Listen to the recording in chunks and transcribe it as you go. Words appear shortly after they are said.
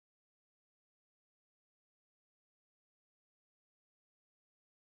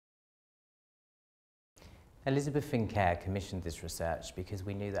Elizabeth Fincare commissioned this research because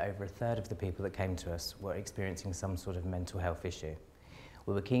we knew that over a third of the people that came to us were experiencing some sort of mental health issue.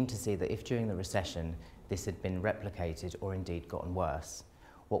 We were keen to see that if during the recession this had been replicated or indeed gotten worse,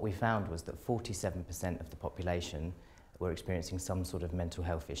 what we found was that 47% of the population were experiencing some sort of mental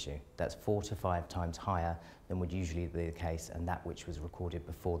health issue. That's 4 to 5 times higher than would usually be the case and that which was recorded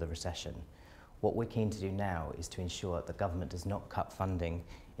before the recession. What we're keen to do now is to ensure that the government does not cut funding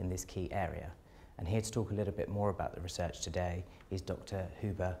in this key area. And here to talk a little bit more about the research today is Dr.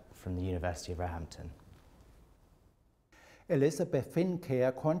 Huber from the University of Roehampton. Elizabeth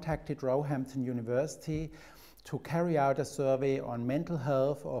Fincare contacted Roehampton University to carry out a survey on mental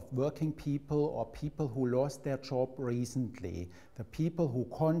health of working people or people who lost their job recently, the people who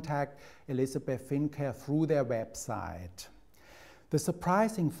contact Elizabeth Fincare through their website. The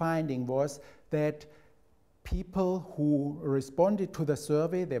surprising finding was that people who responded to the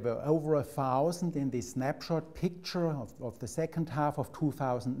survey, there were over 1,000 in this snapshot picture of the second half of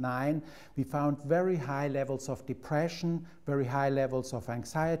 2009. We found very high levels of depression, very high levels of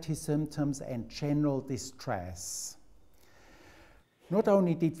anxiety symptoms and general distress. Not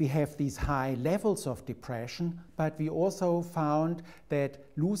only did we have these high levels of depression, but we also found that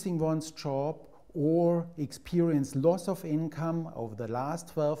losing one's job or experience loss of income over the last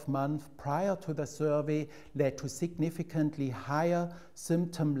 12 months prior to the survey led to significantly higher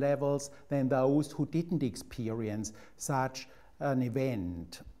symptom levels than those who didn't experience such an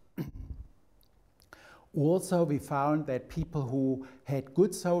event. Also, we found that people who had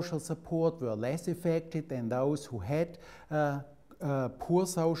good social support were less affected than those who had poor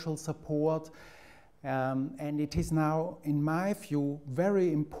social support. And it is now, in my view,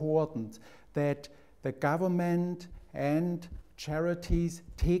 very important that the government and charities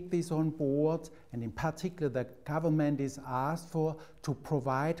take this on board, and in particular the government is asked for to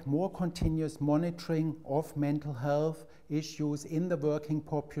provide more continuous monitoring of mental health issues in the working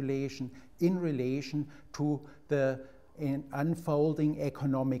population in relation to the unfolding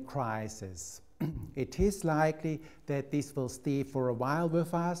economic crisis. It is likely that this will stay for a while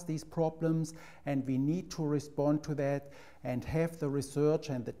with us, these problems, and we need to respond to that and have the research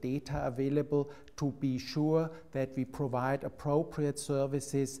and the data available to be sure that we provide appropriate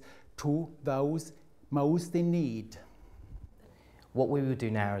services to those most in need. What we will do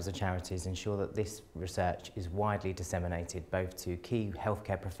now as a charity is ensure that this research is widely disseminated both to key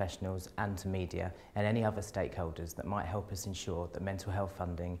healthcare professionals and to media and any other stakeholders that might help us ensure that mental health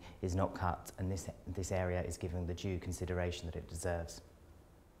funding is not cut and this area is given the due consideration that it deserves.